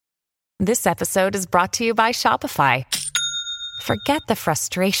This episode is brought to you by Shopify. Forget the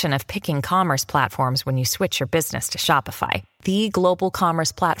frustration of picking commerce platforms when you switch your business to Shopify, the global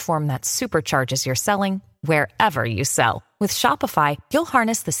commerce platform that supercharges your selling wherever you sell. With Shopify, you'll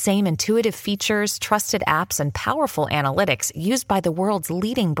harness the same intuitive features, trusted apps, and powerful analytics used by the world's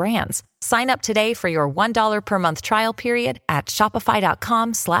leading brands. Sign up today for your $1 per month trial period at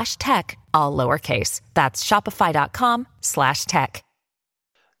shopify.com/tech, all lowercase. That's shopify.com/tech.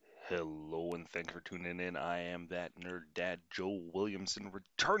 Hello, and thank you for tuning in. I am that nerd dad, Joe Williamson,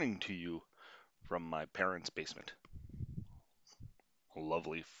 returning to you from my parents' basement.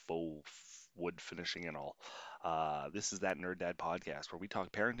 Lovely faux wood finishing and all. This is that nerd dad podcast where we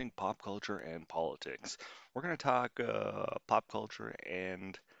talk parenting, pop culture, and politics. We're going to talk pop culture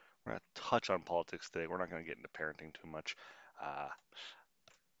and we're going to touch on politics today. We're not going to get into parenting too much.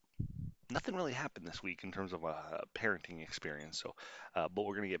 Nothing really happened this week in terms of a parenting experience, but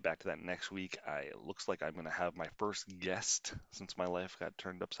we're going to get back to that next week. It looks like I'm going to have my first guest since my life got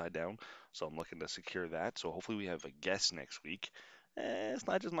turned upside down, so I'm looking to secure that. So hopefully we have a guest next week. It's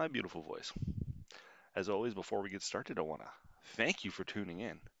not just my beautiful voice. As always, before we get started, I want to thank you for tuning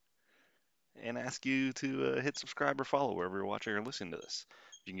in and ask you to hit subscribe or follow wherever you're watching or listening to this.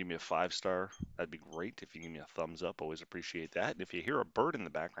 If you can give me a 5-star, that'd be great. If you can give me a thumbs up, always appreciate that. And if you hear a bird in the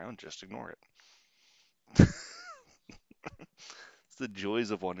background, just ignore it. It's the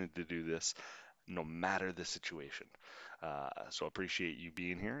joys of wanting to do this, no matter the situation. So appreciate you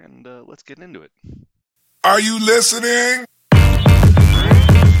being here, and let's get into it. Are you listening?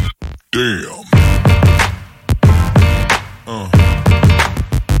 Damn.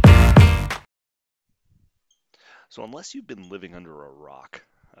 So unless you've been living under a rock,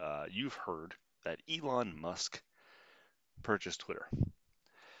 you've heard that Elon Musk purchased Twitter.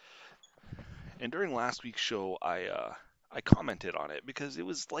 And during last week's show, I commented on it because it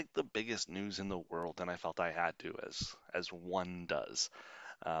was like the biggest news in the world, and I felt I had to, as one does.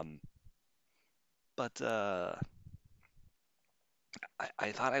 But I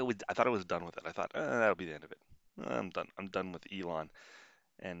thought I was done with it. I thought that'll be the end of it. I'm done. I'm done with Elon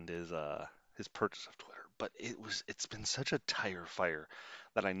and his purchase of Twitter. But it's been such a tire fire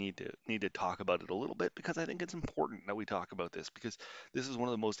that I need to talk about it a little bit because I think it's important that we talk about this because this is one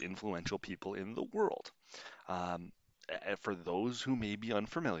of the most influential people in the world. For those who may be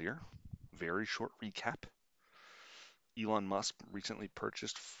unfamiliar, very short recap. Elon Musk recently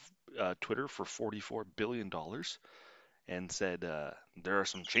purchased Twitter for $44 billion and said there are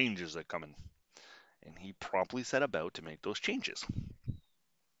some changes that coming. And he promptly set about to make those changes.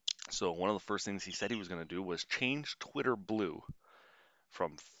 So one of the first things he said he was going to do was change Twitter Blue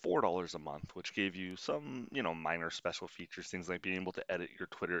from $4 a month, which gave you some, minor special features, things like being able to edit your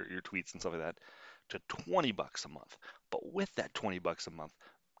Twitter, your tweets and stuff like that, to $20 a month. But with that $20 a month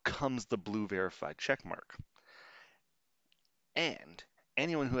comes the blue verified checkmark. And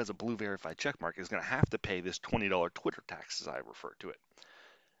anyone who has a blue verified checkmark is going to have to pay this $20 Twitter tax, as I refer to it.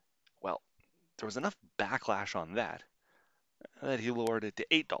 Well, there was enough backlash on that he lowered it to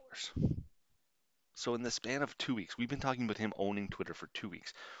 $8. So in the span of 2 weeks, we've been talking about him owning Twitter for 2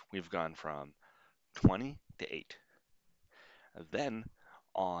 weeks. We've gone from 20 to 8. Then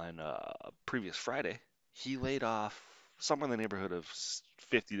on previous Friday, he laid off somewhere in the neighborhood of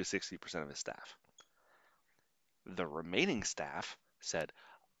 50 to 60% of his staff. The remaining staff said,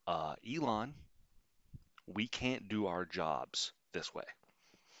 Elon, we can't do our jobs this way.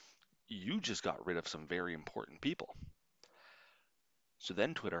 You just got rid of some very important people. So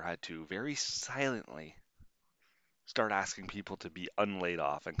then Twitter had to very silently start asking people to be unlaid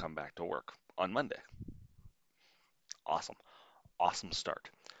off and come back to work on Monday. Awesome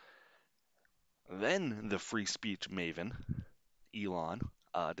start. Then the free speech maven, Elon,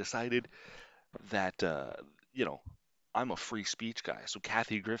 decided that, I'm a free speech guy. So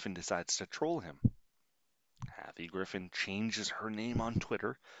Kathy Griffin decides to troll him. Kathy Griffin changes her name on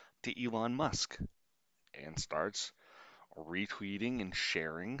Twitter to Elon Musk and starts retweeting and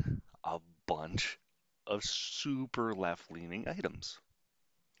sharing a bunch of super left-leaning items.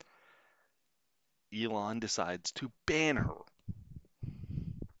 Elon decides to ban her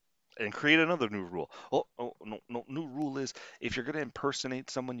and create another new rule. No, new rule is if you're going to impersonate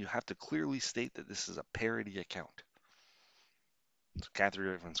someone, you have to clearly state that this is a parody account. So Kathy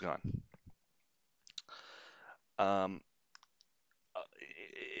Griffin's gone.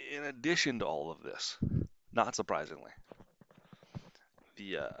 In addition to all of this, not surprisingly,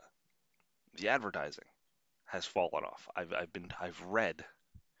 the advertising has fallen off. I've read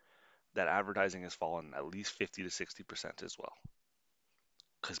that advertising has fallen at least 50 to 60% as well.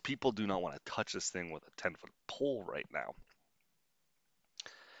 Because people do not want to touch this thing with a 10-foot pole right now.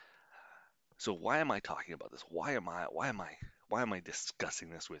 So why am I talking about this? Why am I discussing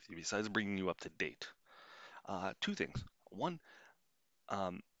this with you besides bringing you up to date? Two things. One,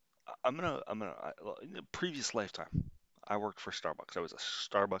 um, in a previous lifetime, I worked for Starbucks. I was a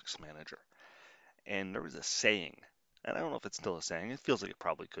Starbucks manager, and there was a saying, and I don't know if it's still a saying. It feels like it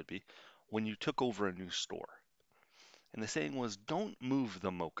probably could be, when you took over a new store. And the saying was, "Don't move the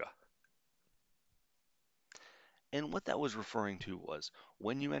mocha." And what that was referring to was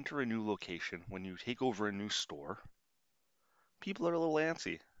when you enter a new location, when you take over a new store, people are a little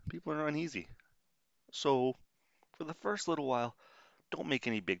antsy. People are uneasy. So for the first little while, don't make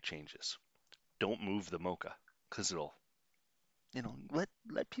any big changes. Don't move the mocha, because it'll, let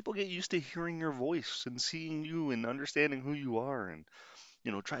people get used to hearing your voice and seeing you and understanding who you are, and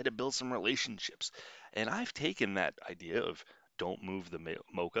try to build some relationships. And I've taken that idea of don't move the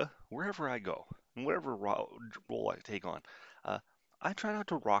mocha wherever I go, and whatever role I take on. Uh, I try not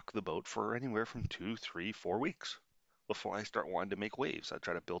to rock the boat for anywhere from 2, 3, 4 weeks before I start wanting to make waves. I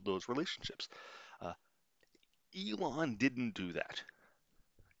try to build those relationships. Uh, Elon didn't do that.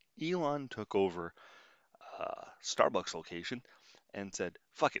 Elon took over Starbucks location and said,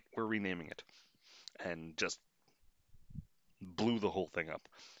 fuck it, we're renaming it, and just blew the whole thing up.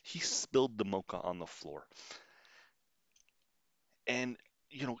 He spilled the mocha on the floor. And,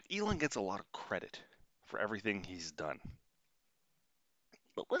 Elon gets a lot of credit for everything he's done.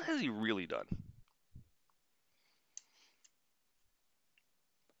 But what has he really done?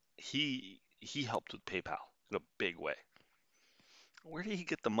 He helped with PayPal in a big way. Where did he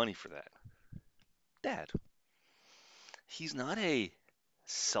get the money for that? Dad. He's not a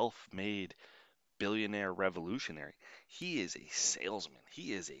self-made billionaire revolutionary. He is a salesman.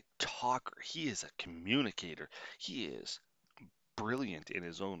 He is a talker. He is a communicator. He is brilliant in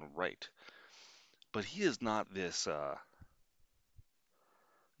his own right. But he is not this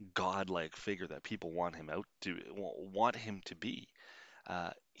godlike figure that people want him to be.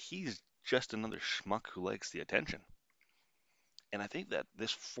 He's just another schmuck who likes the attention. And I think that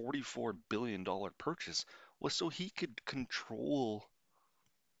this $44 billion purchase was so he could control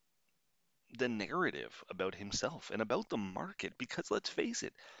the narrative about himself and about the market. Because let's face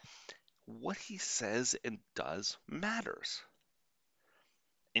it, what he says and does matters.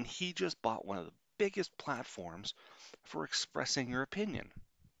 And he just bought one of the biggest platforms for expressing your opinion.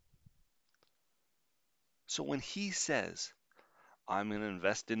 So when he says, I'm going to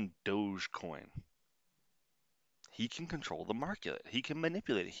invest in Dogecoin, he can control the market. He can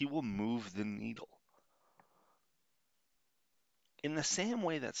manipulate it. He will move the needle. In the same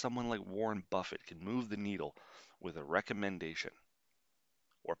way that someone like Warren Buffett can move the needle with a recommendation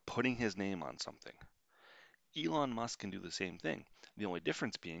or putting his name on something, Elon Musk can do the same thing. The only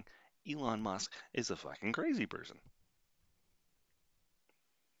difference being Elon Musk is a fucking crazy person.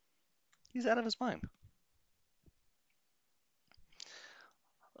 He's out of his mind.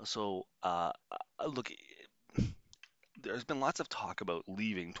 So, look, there's been lots of talk about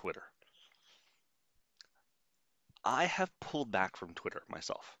leaving Twitter. I have pulled back from Twitter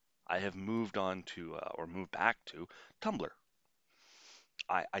myself. I have moved on to, or moved back to Tumblr.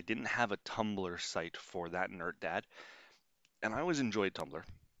 I didn't have a Tumblr site for that nerd dad, and I always enjoyed Tumblr.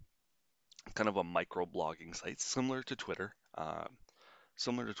 Kind of a micro-blogging site, similar to Twitter.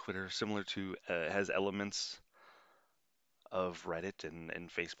 Similar to, has elements of Reddit and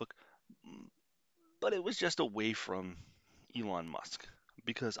Facebook, but it was just away from Elon Musk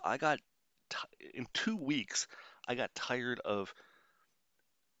because in 2 weeks, I got tired of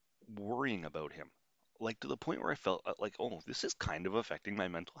worrying about him. Like to the point where I felt like, oh, this is kind of affecting my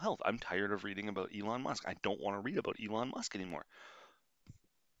mental health. I'm tired of reading about Elon Musk. I don't want to read about Elon Musk anymore.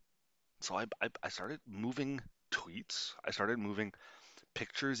 So I started moving tweets. I started moving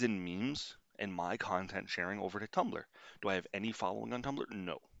pictures and memes and my content sharing over to Tumblr. Do I have any following on Tumblr?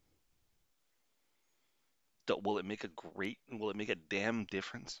 No. Will it make a damn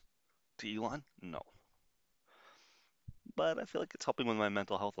difference to Elon? No. But I feel like it's helping with my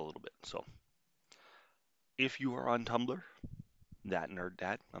mental health a little bit. So if you are on Tumblr, that nerd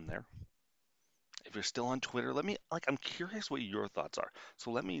dad, I'm there. If you're still on Twitter, I'm curious what your thoughts are.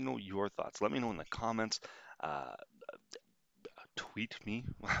 So let me know your thoughts. Let me know in the comments. Uh, Tweet me,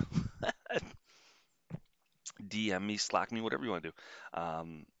 DM me, Slack me, whatever you want to do.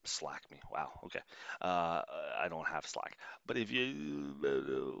 Slack me. Wow. Okay. I don't have Slack, but if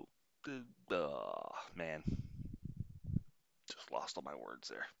you, man, just lost all my words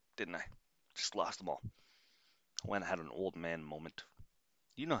there, didn't I? Just lost them all. When I had an old man moment.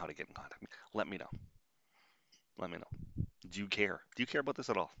 You know how to get in contact with me. Let me know. Let me know. Do you care? Do you care about this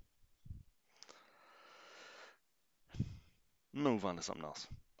at all? Move on to something else.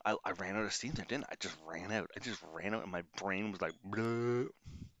 I ran out of steam there, didn't I? I just ran out. I just ran out, and my brain was like, bleh.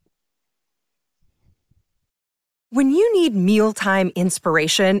 When you need mealtime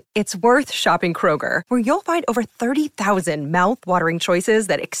inspiration, it's worth shopping Kroger, where you'll find over 30,000 mouth-watering choices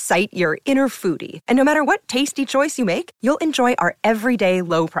that excite your inner foodie. And no matter what tasty choice you make, you'll enjoy our everyday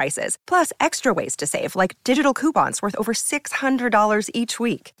low prices, plus extra ways to save, like digital coupons worth over $600 each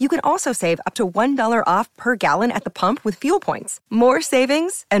week. You can also save up to $1 off per gallon at the pump with fuel points. More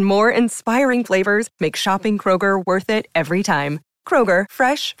savings and more inspiring flavors make shopping Kroger worth it every time. Kroger,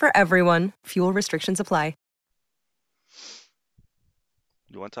 fresh for everyone. Fuel restrictions apply.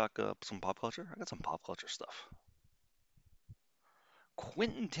 You want to talk some pop culture? I got some pop culture stuff.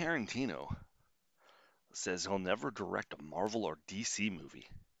 Quentin Tarantino says he'll never direct a Marvel or DC movie.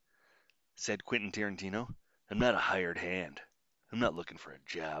 Said Quentin Tarantino, "I'm not a hired hand. I'm not looking for a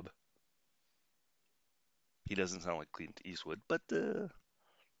job." He doesn't sound like Clint Eastwood, but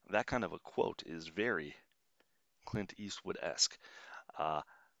that kind of a quote is very Clint Eastwood-esque. Uh,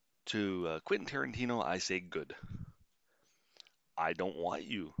 to Quentin Tarantino, I say good. I don't want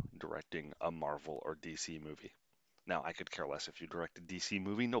you directing a Marvel or DC movie. Now, I could care less if you direct a DC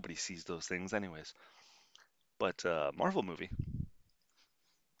movie. Nobody sees those things anyways. But Marvel movie,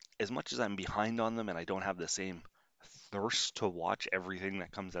 as much as I'm behind on them and I don't have the same thirst to watch everything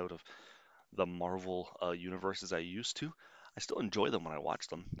that comes out of the Marvel universe as I used to, I still enjoy them when I watch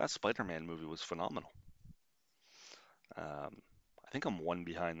them. That Spider-Man movie was phenomenal. I think I'm one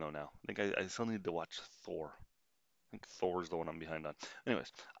behind though now. I think I still need to watch Thor. I think Thor's the one I'm behind on. Anyways,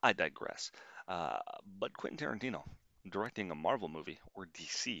 I digress. Uh, but Quentin Tarantino directing a Marvel movie or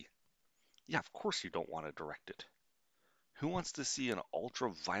DC, yeah, of course you don't want to direct it. Who wants to see an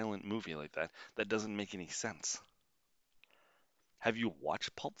ultra-violent movie like that that doesn't make any sense? Have you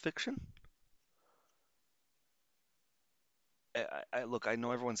watched Pulp Fiction? Look, I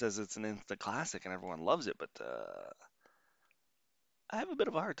know everyone says it's an instant classic and everyone loves it, but I have a bit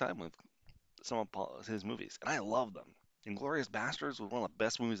of a hard time with some of his movies, and I love them. Inglourious Basterds was one of the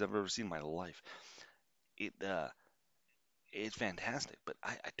best movies I've ever seen in my life. It it's fantastic, but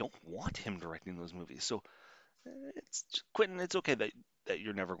I don't want him directing those movies. So it's Quentin. It's okay that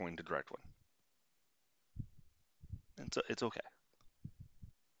you're never going to direct one. It's okay.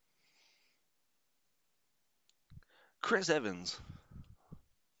 Chris Evans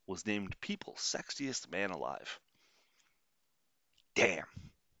was named People's Sexiest Man Alive. Damn,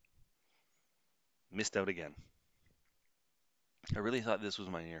 missed out again. I really thought this was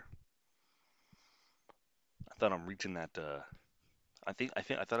my year. I thought I'm reaching that. I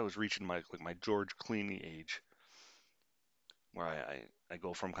thought I was reaching my George Clooney age, where I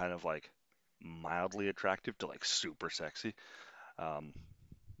go from kind of like mildly attractive to like super sexy. Um,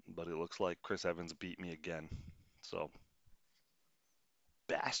 but it looks like Chris Evans beat me again. So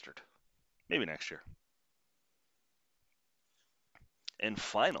bastard. Maybe next year. And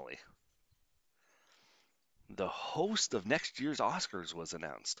finally, the host of next year's Oscars was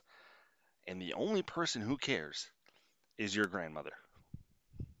announced, and the only person who cares is your grandmother.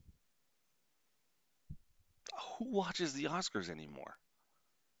 Who watches the Oscars anymore?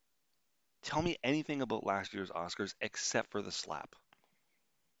 Tell me anything about last year's Oscars except for the slap.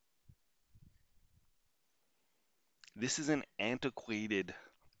 This is an antiquated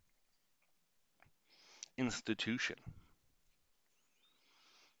institution,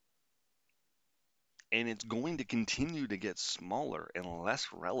 and it's going to continue to get smaller and less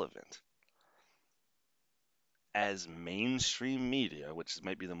relevant as mainstream media, which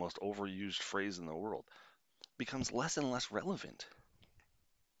might be the most overused phrase in the world, becomes less and less relevant.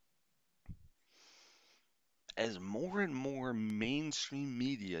 As more and more mainstream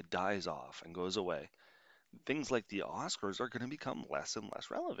media dies off and goes away, things like the Oscars are going to become less and less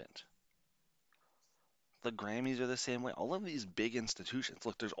relevant. The Grammys are the same way. All of these big institutions,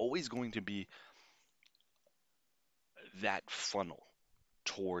 look, there's always going to be that funnel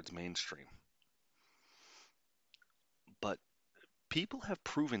towards mainstream. But people have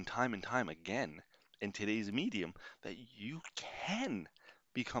proven time and time again in today's medium that you can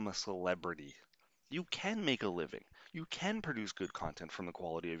become a celebrity. You can make a living. You can produce good content from the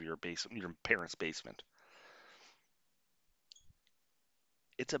quality of your your parents' basement.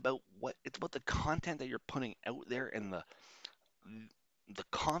 It's about the content that you're putting out there and the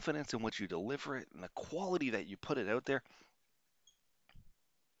confidence in which you deliver it and the quality that you put it out there.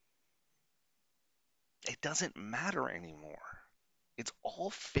 It doesn't matter anymore. It's all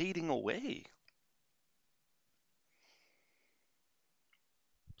fading away.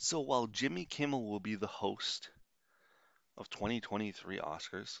 So while Jimmy Kimmel will be the host of 2023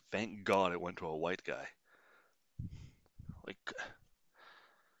 Oscars, thank God it went to a white guy. Like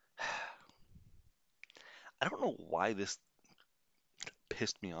I don't know why this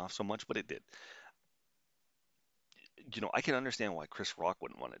pissed me off so much, but it did. I can understand why Chris Rock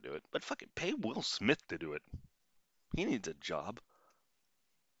wouldn't want to do it, but fucking pay Will Smith to do it. He needs a job.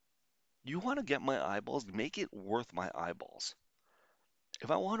 You want to get my eyeballs? Make it worth my eyeballs.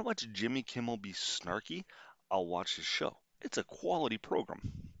 If I want to watch Jimmy Kimmel be snarky, I'll watch his show. It's a quality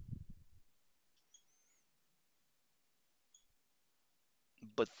program.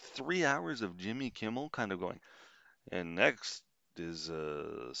 But 3 hours of Jimmy Kimmel kind of going, and next is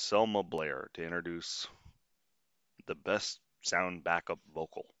Selma Blair to introduce the best sound backup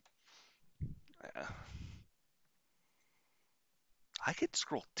vocal. Uh, I could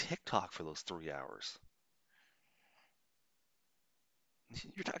scroll TikTok for those 3 hours.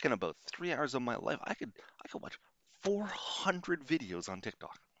 You're talking about 3 hours of my life. I could watch 400 videos on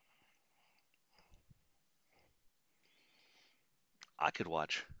TikTok. I could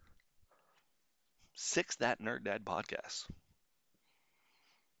watch 6 That Nerd Dad podcasts.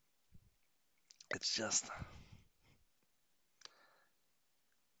 It's just,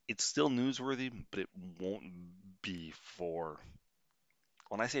 it's still newsworthy, but it won't be for,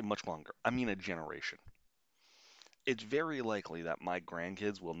 when I say much longer, I mean a generation. It's very likely that my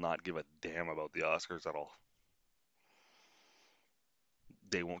grandkids will not give a damn about the Oscars at all.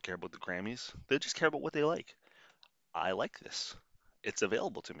 They won't care about the Grammys. They just care about what they like. I like this. It's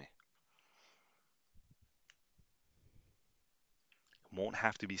available to me. Won't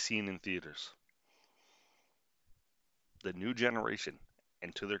have to be seen in theaters. The new generation,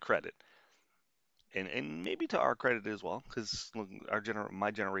 and to their credit, and maybe to our credit as well, because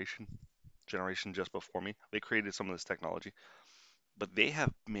my generation just before me, they created some of this technology, but they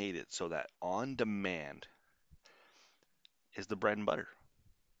have made it so that on demand is the bread and butter,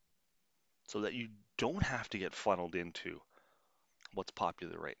 so that you don't have to get funneled into what's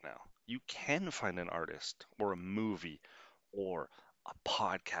popular right now. You can find an artist or a movie or a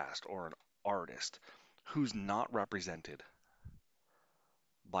podcast or an artist who's not represented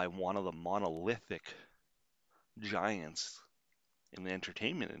by one of the monolithic giants in the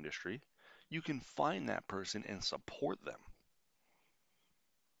entertainment industry. You can find that person and support them.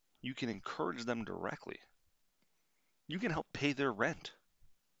 You can encourage them directly. You can help pay their rent.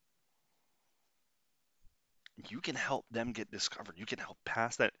 You can help them get discovered. You can help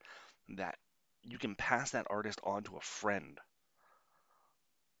pass that you can pass that artist on to a friend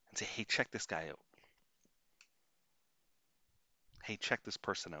and say, "Hey, check this guy out. Hey, check this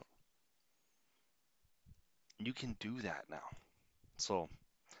person out." You can do that now. So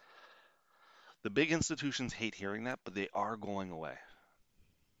the big institutions hate hearing that, but they are going away.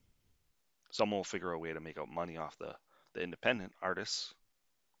 Someone will figure a way to make out money off the independent artists,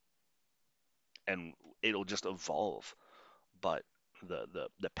 and it'll just evolve. But the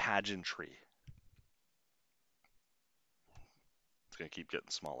pageantry, it's going to keep getting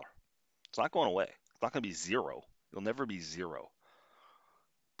smaller. It's not going away. It's not going to be zero. It'll never be zero,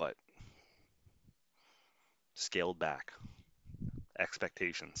 but scaled back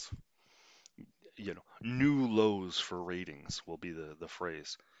expectations. New lows for ratings will be the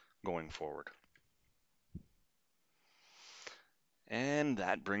phrase going forward. And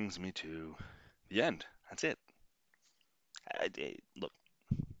that brings me to the end. That's it. Look,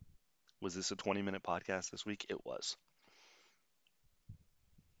 was this a 20-minute podcast this week? It was.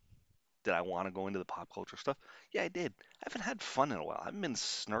 Did I want to go into the pop culture stuff? Yeah, I did. I haven't had fun in a while. I haven't been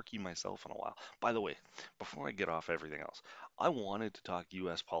snarky myself in a while. By the way, before I get off everything else, I wanted to talk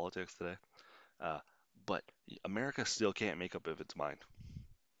U.S. politics today, uh, but America still can't make up of its mind.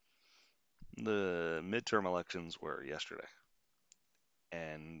 The midterm elections were yesterday,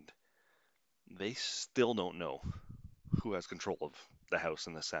 and they still don't know who has control of the House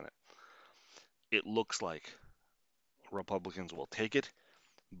and the Senate. It looks like Republicans will take it,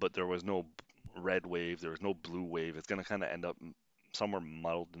 but there was no red wave, there was no blue wave. It's going to kind of end up somewhere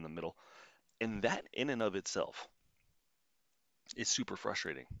muddled in the middle. And that, in and of itself, is super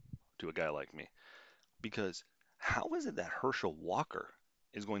frustrating to a guy like me. Because how is it that Herschel Walker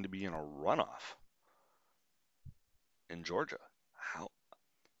is going to be in a runoff in Georgia? How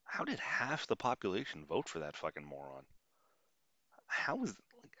how did half the population vote for that fucking moron? How is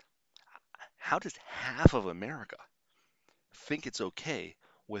like how does half of America think it's okay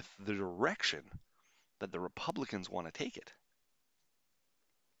with the direction that the Republicans want to take it?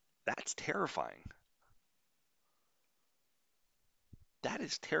 That's terrifying. That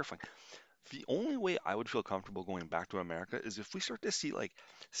is terrifying. The only way I would feel comfortable going back to America is if we start to see like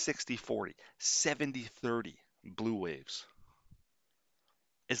 60-40, 70-30 blue waves.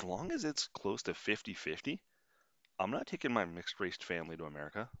 As long as it's close to 50-50, I'm not taking my mixed race family to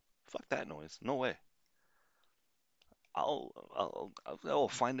America. Fuck that noise. No way. I'll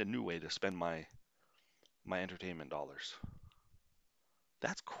find a new way to spend my entertainment dollars.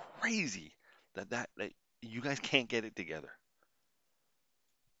 That's crazy that you guys can't get it together.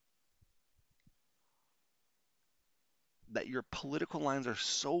 That your political lines are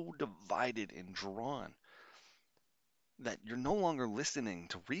so divided and drawn that you're no longer listening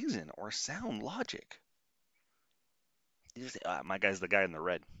to reason or sound logic. You just say, my guy's the guy in the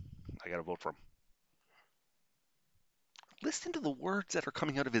red. I gotta vote for him. Listen to the words that are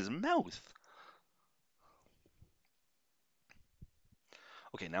coming out of his mouth.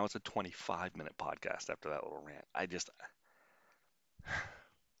 Okay, now it's a 25-minute podcast after that little rant. I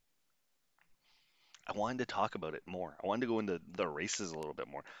wanted to talk about it more. I wanted to go into the races a little bit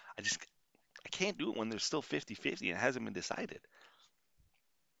more. I can't do it when there's still 50-50 and it hasn't been decided.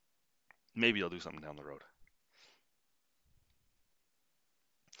 Maybe I'll do something down the road.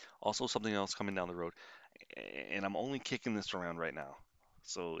 Also, something else coming down the road, and I'm only kicking this around right now.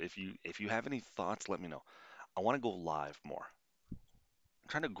 So if you have any thoughts, let me know. I want to go live more. I'm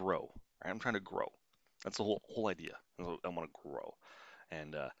trying to grow. Right? I'm trying to grow. That's the whole idea. I want to grow,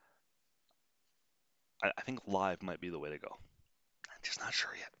 and I think live might be the way to go. I'm just not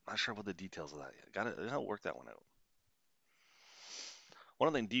sure yet. Not sure what the details of that yet. Gotta work that one out. One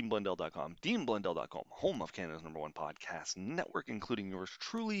other thing, DeanBlundell.com. DeanBlundell.com, home of Canada's #1 podcast network, including yours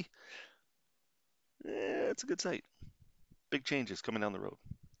truly. It's a good site. Big changes coming down the road.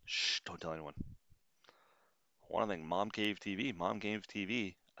 Shh, don't tell anyone. One other thing, Mom Cave TV. Mom Cave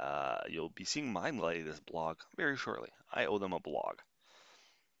TV. You'll be seeing my latest blog very shortly. I owe them a blog.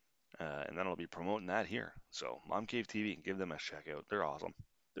 And then I'll be promoting that here. So, Mom Cave TV, give them a check out. They're awesome.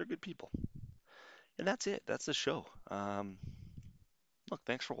 They're good people. And that's it. That's the show. Look,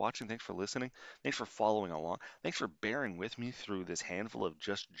 thanks for watching. Thanks for listening. Thanks for following along. Thanks for bearing with me through this handful of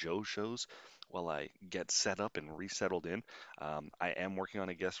Just Joe shows while I get set up and resettled in. I am working on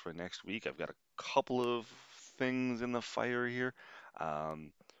a guest for next week. I've got a couple of things in the fire here.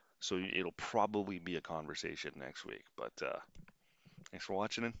 So it'll probably be a conversation next week. But thanks for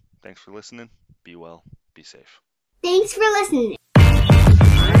watching and thanks for listening. Be well. Be safe. Thanks for listening.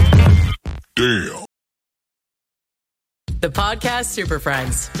 Damn. The Podcast Super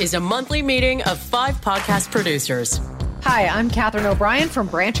Friends is a monthly meeting of 5 podcast producers. Hi, I'm Catherine O'Brien from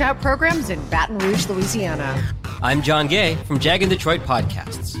Branch Out Programs in Baton Rouge, Louisiana. I'm John Gay from Jag and Detroit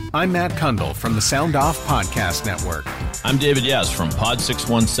Podcasts. I'm Matt Kundle from the Sound Off Podcast Network. I'm David Yaz from Pod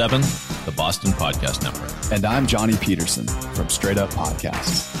 617, the Boston Podcast Network. And I'm Johnny Peterson from Straight Up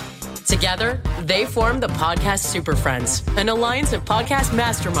Podcasts. Together, they form the Podcast Super Friends, an alliance of podcast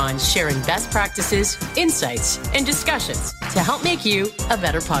masterminds sharing best practices, insights, and discussions to help make you a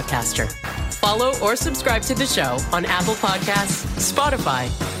better podcaster. Follow or subscribe to the show on Apple Podcasts, Spotify,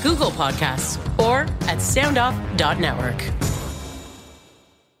 Google Podcasts, or at soundoff.network.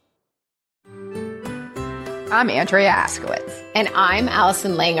 I'm Andrea Askowitz. And I'm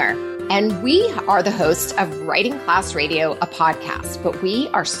Allison Langer. And we are the hosts of Writing Class Radio, a podcast, but we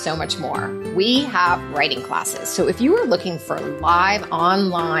are so much more. We have writing classes. So if you are looking for live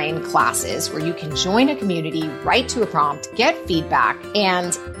online classes where you can join a community, write to a prompt, get feedback,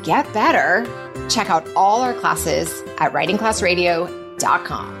 and get better, check out all our classes at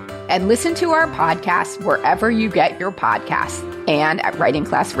writingclassradio.com. And listen to our podcast wherever you get your podcasts and at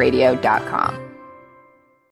writingclassradio.com.